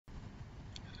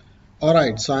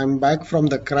Alright, so I'm back from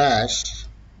the crash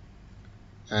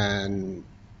and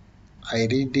I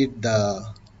redid the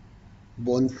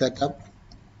bone setup.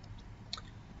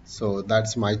 So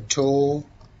that's my toe,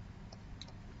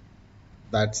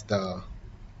 that's the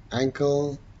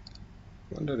ankle.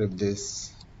 Wonder if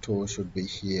this toe should be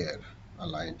here,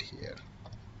 aligned here.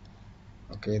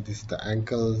 Okay, this is the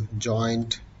ankle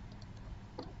joint,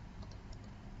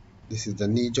 this is the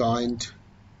knee joint,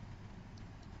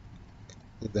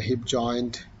 this is the hip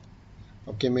joint.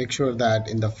 Okay, make sure that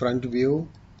in the front view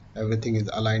everything is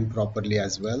aligned properly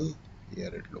as well. Here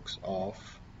it looks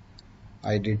off.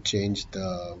 I did change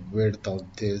the width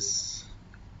of this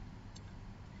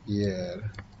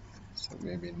here, so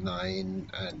maybe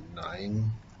 9 and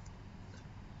 9.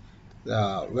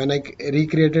 When I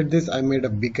recreated this, I made a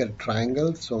bigger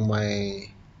triangle, so my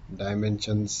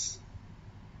dimensions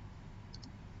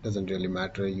doesn't really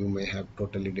matter. You may have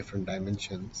totally different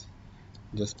dimensions.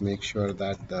 Just make sure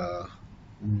that the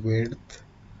width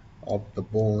of the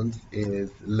bones is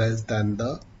less than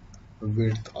the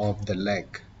width of the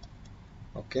leg.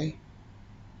 Okay,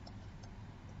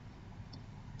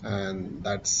 and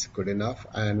that's good enough.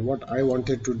 And what I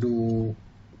wanted to do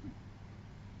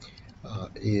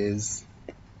is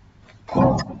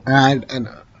add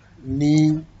a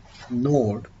knee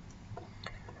node,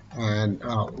 and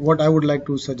what I would like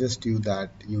to suggest you that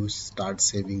you start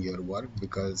saving your work,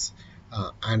 because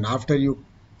and after you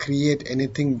create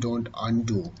anything, don't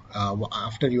undo.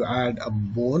 After you add a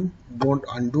bone, don't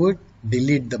undo it,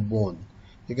 delete the bone.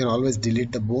 You can always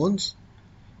delete the bones,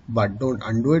 but don't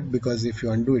undo it, because if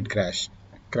you undo it,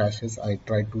 crashes. I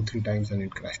tried 2-3 times and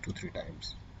it crashed 2-3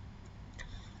 times.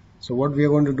 So what we are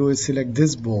going to do is select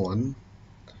this bone,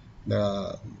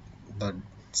 the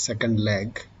second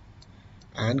leg,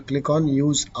 and click on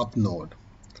use up node,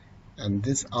 and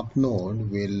this up node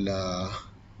will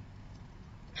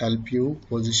help you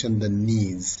position the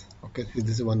knees. Okay, so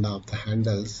this is one of the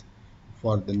handles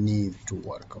for the knees to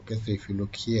work. Okay, so if you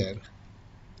look here,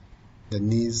 the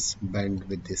knees bend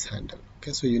with this handle.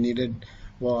 Okay, so you needed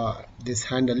this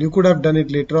handle. You could have done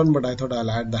it later on, but I thought I'll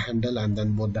add the handle, and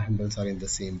then both the handles are in the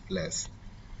same place.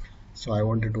 So I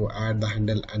wanted to add the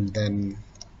handle, and then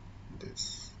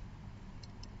this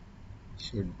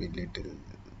should be little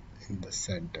in the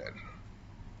center.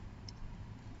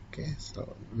 Okay,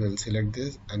 so we'll select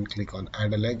this and click on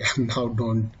add a leg, and now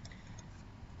don't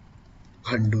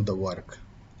undo the work.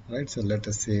 Right, so let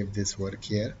us save this work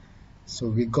here. So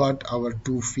we got our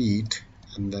 2 feet,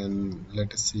 and then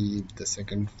let us see if the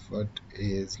second foot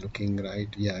is looking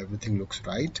right. Yeah, everything looks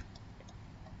right.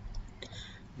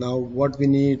 Now what we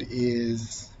need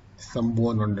is some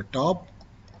bone on the top,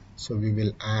 so we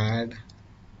will add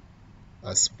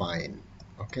a spine.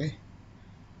 Okay,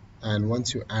 and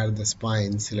once you add the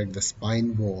spine, select the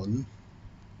spine bone,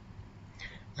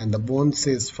 and the bone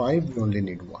says 5, we only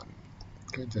need 1.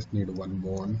 Okay, just need 1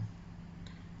 bone.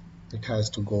 It has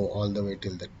to go all the way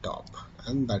till the top,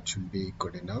 and that should be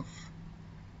good enough.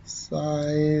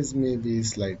 Size maybe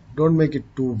slight, don't make it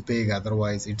too big,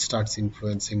 otherwise it starts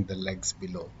influencing the legs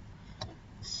below.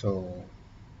 So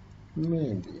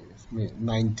maybe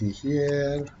 90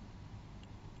 here,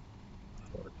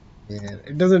 40 here.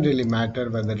 It doesn't really matter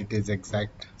whether it is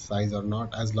exact size or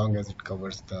not, as long as it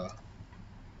covers the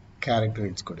character,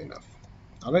 it's good enough.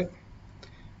 Alright,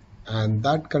 and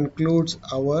that concludes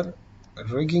our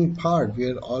rigging part.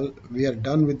 We are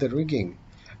done with the rigging.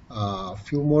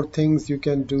 Few more things you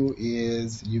can do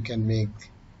is you can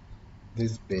make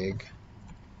this big,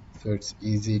 so it's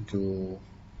easy to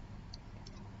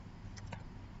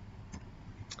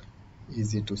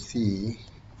see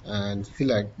and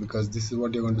select, because this is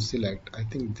what you're going to select. I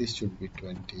think this should be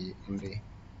 20 only.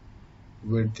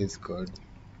 Width is good,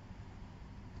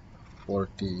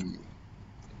 40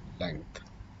 length.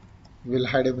 We'll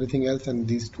hide everything else, and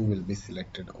these two will be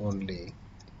selected only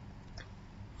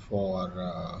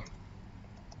for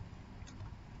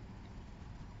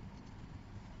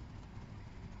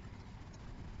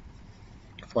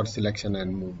selection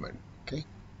and movement. Okay,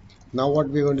 now what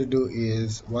we're going to do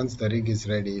is, once the rig is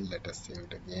ready, let us save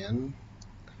it again.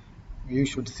 You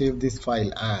should save this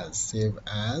file as save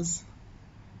as,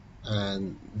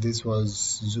 and this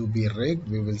was Zuby rig.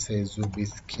 We will say Zuby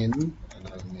skin, and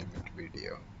I'll name it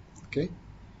video. Okay,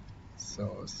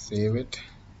 so save it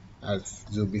as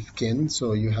Zuby skin.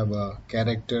 So you have a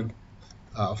character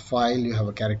file, you have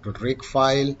a character rig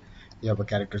file, you have a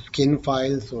character skin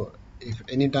file. So if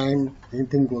anytime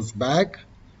anything goes bad,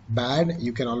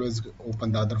 you can always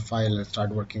open the other file and start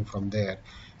working from there.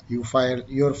 Your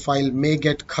file may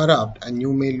get corrupt and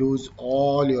you may lose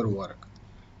all your work.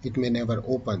 It may never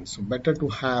open. So better to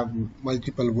have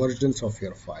multiple versions of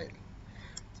your file.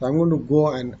 So I'm going to go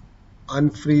and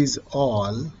unfreeze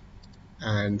all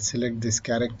and select this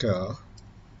character,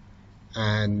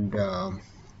 and uh,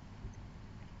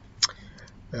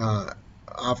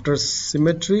 after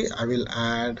symmetry I will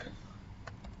add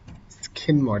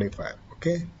skin modifier.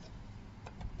 Okay,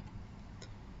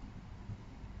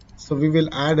 so we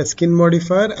will add a skin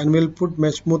modifier and we'll put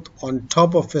mesh smooth on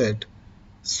top of it,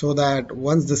 so that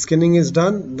once the skinning is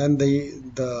done, then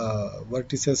the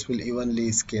vertices will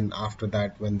evenly skin after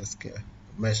that, when the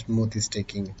mesh smooth is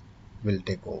will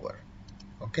take over.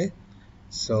 Okay,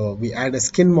 so we add a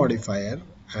skin modifier,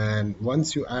 and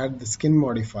once you add the skin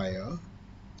modifier,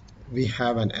 we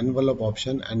have an envelope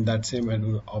option, and that same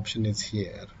envelope option is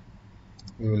here.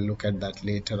 We will look at that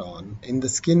later on. In the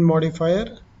skin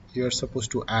modifier, you're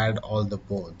supposed to add all the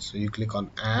bones. So you click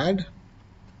on add,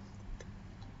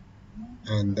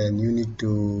 and then you need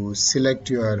to select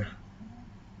your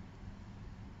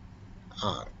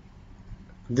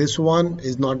this one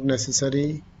is not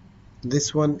necessary,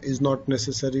 this one is not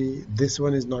necessary, this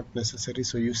one is not necessary.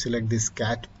 So you select this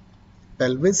cat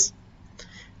pelvis,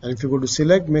 and if you go to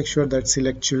select, make sure that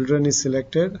select children is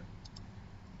selected,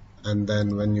 and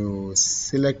then when you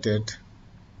select it,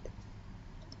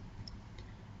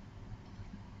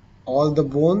 all the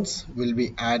bones will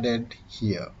be added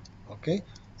here. Okay,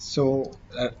 so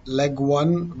leg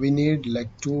 1 we need, leg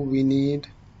 2 we need,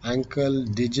 ankle,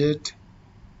 digit,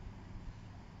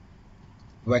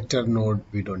 vector node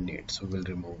we don't need, so we'll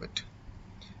remove it.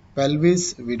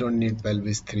 Pelvis, we don't need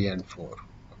pelvis 3 and 4.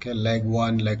 Okay, leg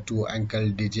 1, leg 2, ankle,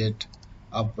 digit,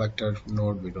 up vector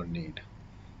node we don't need,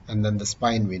 and then the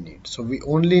spine we need. So we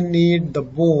only need the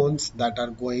bones that are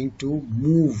going to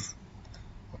move.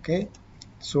 Okay,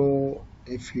 so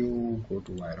if you go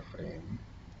to wireframe,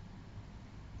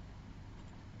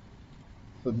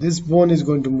 so this bone is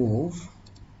going to move.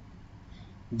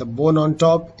 The bone on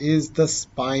top is the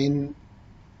spine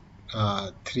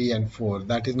 3 and 4,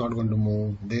 that is not going to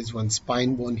move. There's one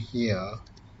spine bone here,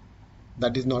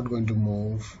 that is not going to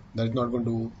move, that is not going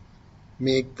to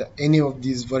make any of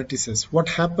these vertices. What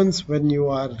happens when you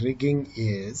are rigging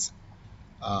is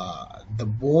the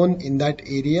bone in that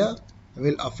area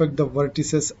will affect the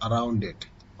vertices around it.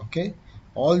 Okay,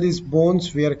 all these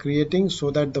bones we are creating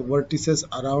so that the vertices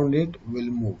around it will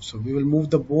move. So we will move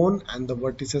the bone, and the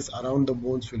vertices around the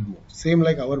bones will move. Same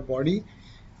like our body,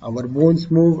 our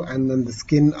bones move, and then the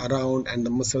skin around and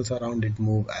the muscles around it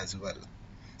move as well.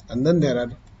 And then there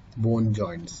are bone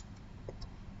joints.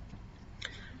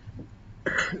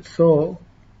 So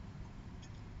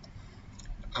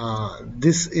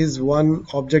this is one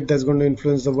object that's going to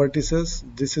influence the vertices.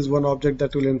 This is one object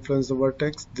that will influence the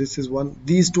vertex. This is one.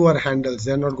 These two are handles.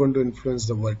 They are not going to influence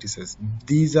the vertices.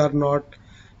 These are not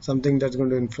something that's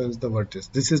going to influence the vertex.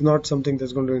 This is not something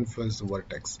that's going to influence the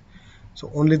vertex. So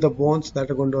only the bones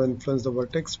that are going to influence the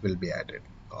vertex will be added.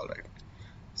 All right.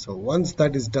 So once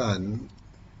that is done,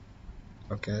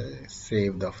 okay,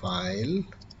 save the file.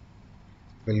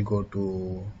 We'll go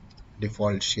to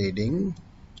default shading,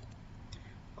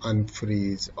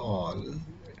 unfreeze all.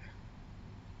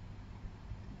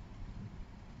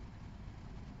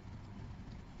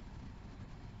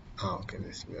 Okay,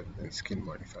 this we are the skin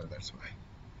modifier, that's why.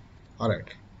 All right,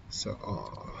 so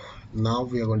now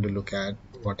we are going to look at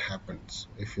what happens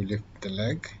if you lift the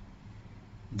leg.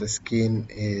 The skin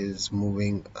is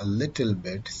moving a little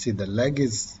bit. See, the leg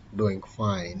is doing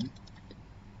fine.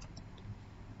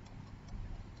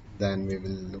 Then we will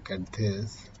look at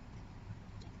this.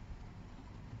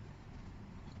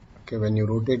 Okay, when you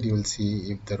rotate, you will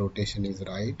see if the rotation is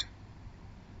right.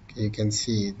 Okay, you can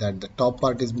see that the top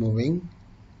part is moving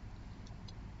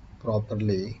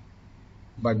properly,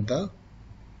 but the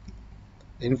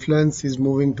influence is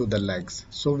moving to the legs.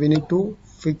 So we need to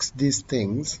fix these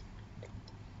things.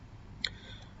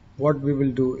 What we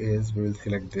will do is we will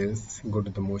select this, go to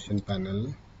the motion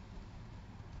panel,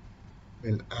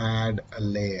 we'll add a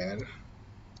layer,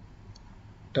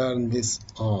 turn this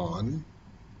on,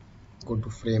 go to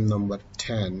frame number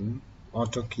 10,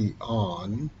 auto key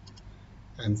on,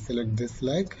 and select this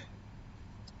leg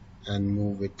and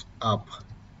move it up.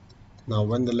 Now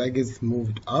when the leg is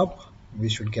moved up, we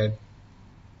should get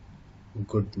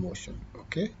good motion.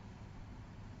 Okay,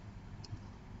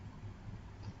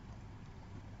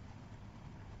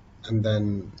 and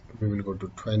then we will go to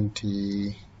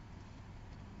 20,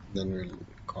 then we'll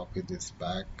copy this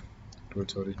back to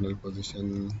its original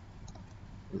position.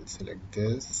 We'll select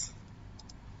this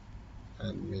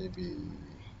and maybe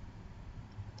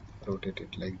rotate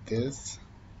it like this.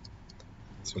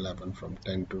 This will happen from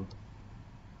 10 to,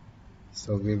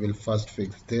 so we will first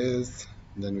fix this,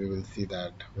 then we will see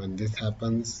that when this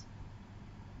happens,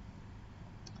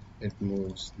 it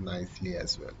moves nicely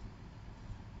as well.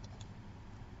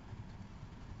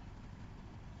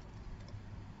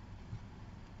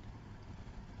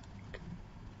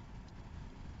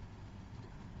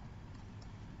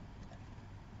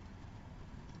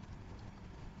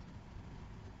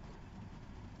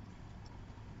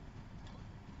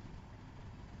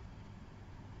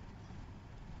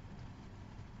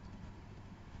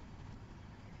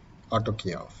 Auto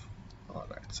key off.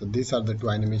 Alright, so these are the two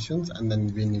animations, and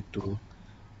then we need to,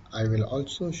 I will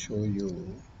also show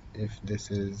you if this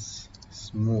is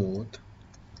smooth,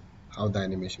 how the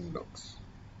animation looks.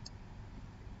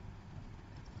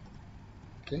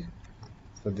 Okay,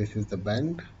 so this is the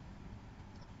bend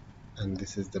and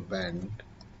this is the bend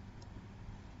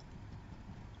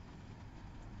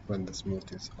when the smooth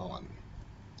is on.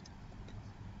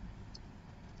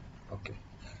 Okay,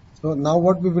 so now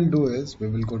what we will do is we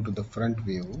will go to the front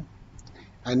view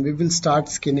and we will start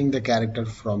skinning the character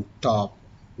from top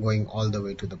going all the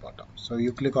way to the bottom. So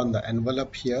you click on the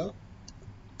envelope here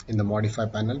in the modify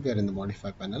panel. We are in the modify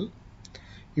panel.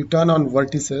 You turn on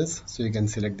vertices, so you can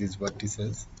select these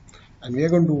vertices, and we are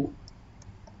going to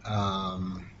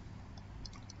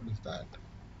what is that?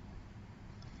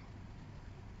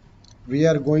 We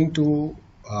are going to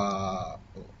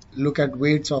look at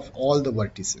weights of all the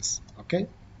vertices. Okay,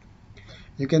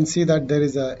 you can see that there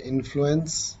is a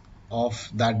influence of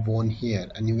that bone here,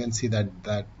 and you can see that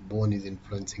that bone is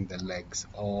influencing the legs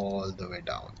all the way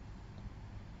down.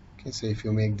 Okay, so if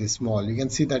you make this small, you can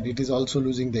see that it is also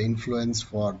losing the influence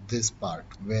for this part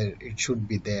where it should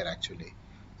be there actually.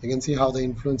 You can see how the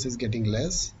influence is getting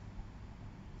less.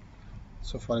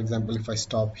 So for example, if I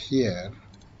stop here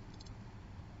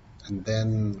and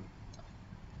then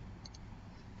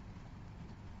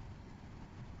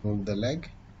move the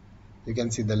leg, you can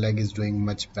see the leg is doing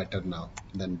much better now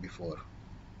than before.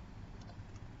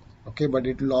 Okay, but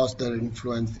it lost the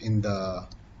influence in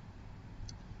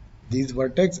these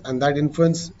vertex, and that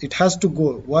influence, it has to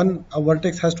go, a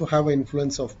vertex has to have an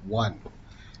influence of 1.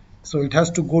 So it has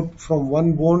to go from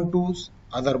one bone to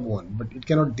other bone, but it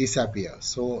cannot disappear.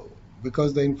 So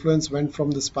because the influence went from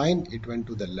the spine, it went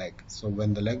to the leg. So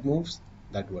when the leg moves,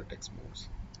 that vertex moves.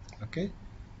 Okay,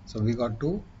 so we got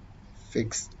to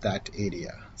fix that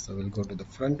area. So we'll go to the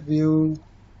front view,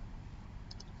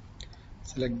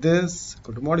 select this,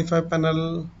 go to modify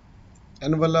panel,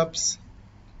 envelopes,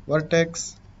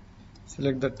 vertex,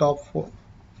 select the top four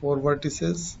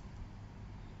vertices,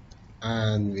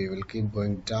 and we will keep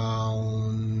going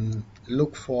down.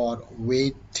 Look for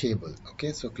weight table.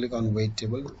 Okay, so click on weight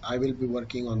table. I will be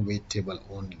working on weight table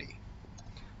only.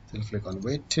 So click on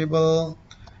weight table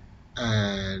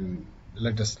and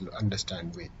let us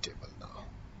understand weight table now.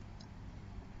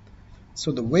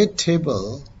 So the weight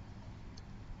table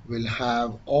will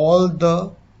have all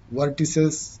the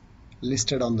vertices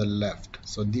listed on the left.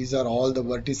 So these are all the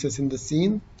vertices in the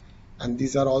scene, and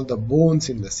these are all the bones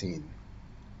in the scene.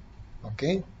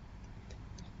 Okay,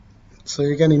 so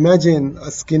you can imagine a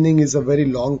skinning is a very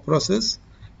long process,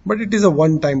 but it is a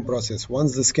one-time process.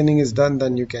 Once the skinning is done,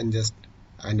 then you can just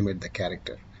animate the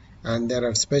character. And there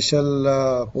are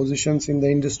special positions in the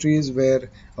industries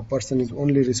where a person is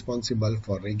only responsible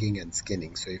for rigging and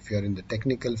skinning. So if you are in the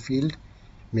technical field,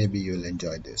 maybe you'll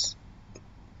enjoy this.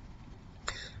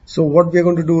 So what we are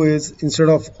going to do is, instead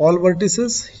of all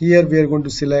vertices, here we are going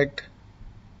to select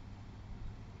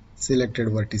selected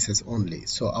vertices only,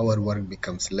 so our work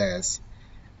becomes less.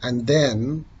 And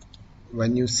then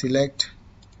when you select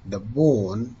the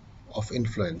bone of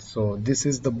influence, so this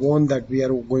is the bone that we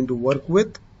are going to work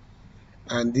with,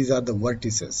 and these are the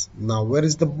vertices. Now where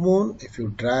is the bone? If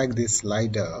you drag this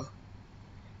slider,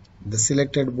 the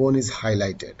selected bone is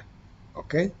highlighted.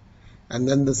 Okay, and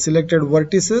then the selected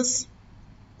vertices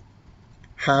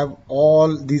have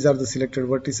all, these are the selected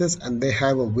vertices, and they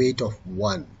have a weight of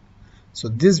 1. So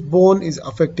this bone is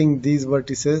affecting these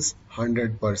vertices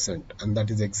 100%, and that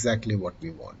is exactly what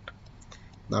we want.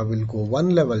 Now we'll go one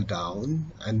level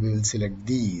down and we will select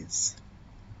these.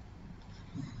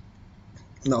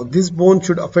 Now this bone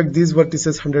should affect these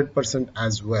vertices 100%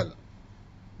 as well.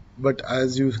 But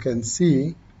as you can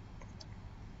see,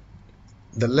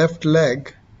 the left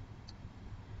leg,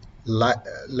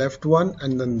 left one,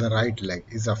 and then the right leg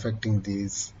is affecting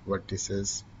these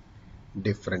vertices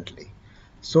differently.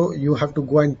 So you have to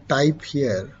go and type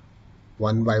here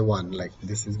one by one, like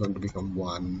this is going to become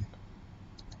 1,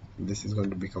 this is going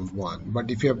to become 1.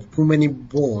 But if you have too many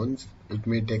bones, it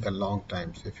may take a long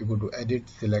time. So if you go to edit,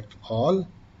 select all,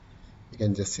 you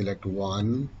can just select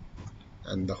 1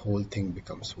 and the whole thing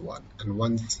becomes 1. And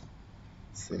once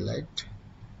select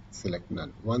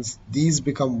none. Once these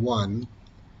become 1,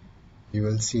 you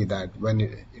will see that when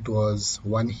it was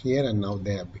 1 here and now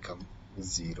they have become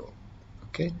 0.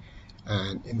 Okay,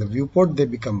 and in the viewport they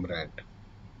become red.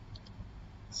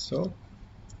 So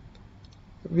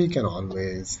we can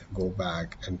always go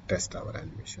back and test our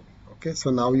animation. Okay,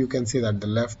 so now you can see that the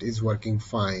left is working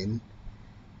fine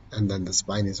and then the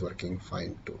spine is working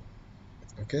fine too.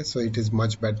 Okay, so it is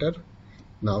much better.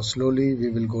 Now slowly we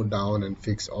will go down and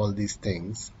fix all these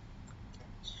things,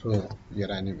 so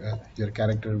your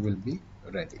character will be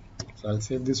ready. So I'll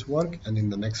save this work and in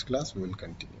the next class we will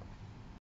continue.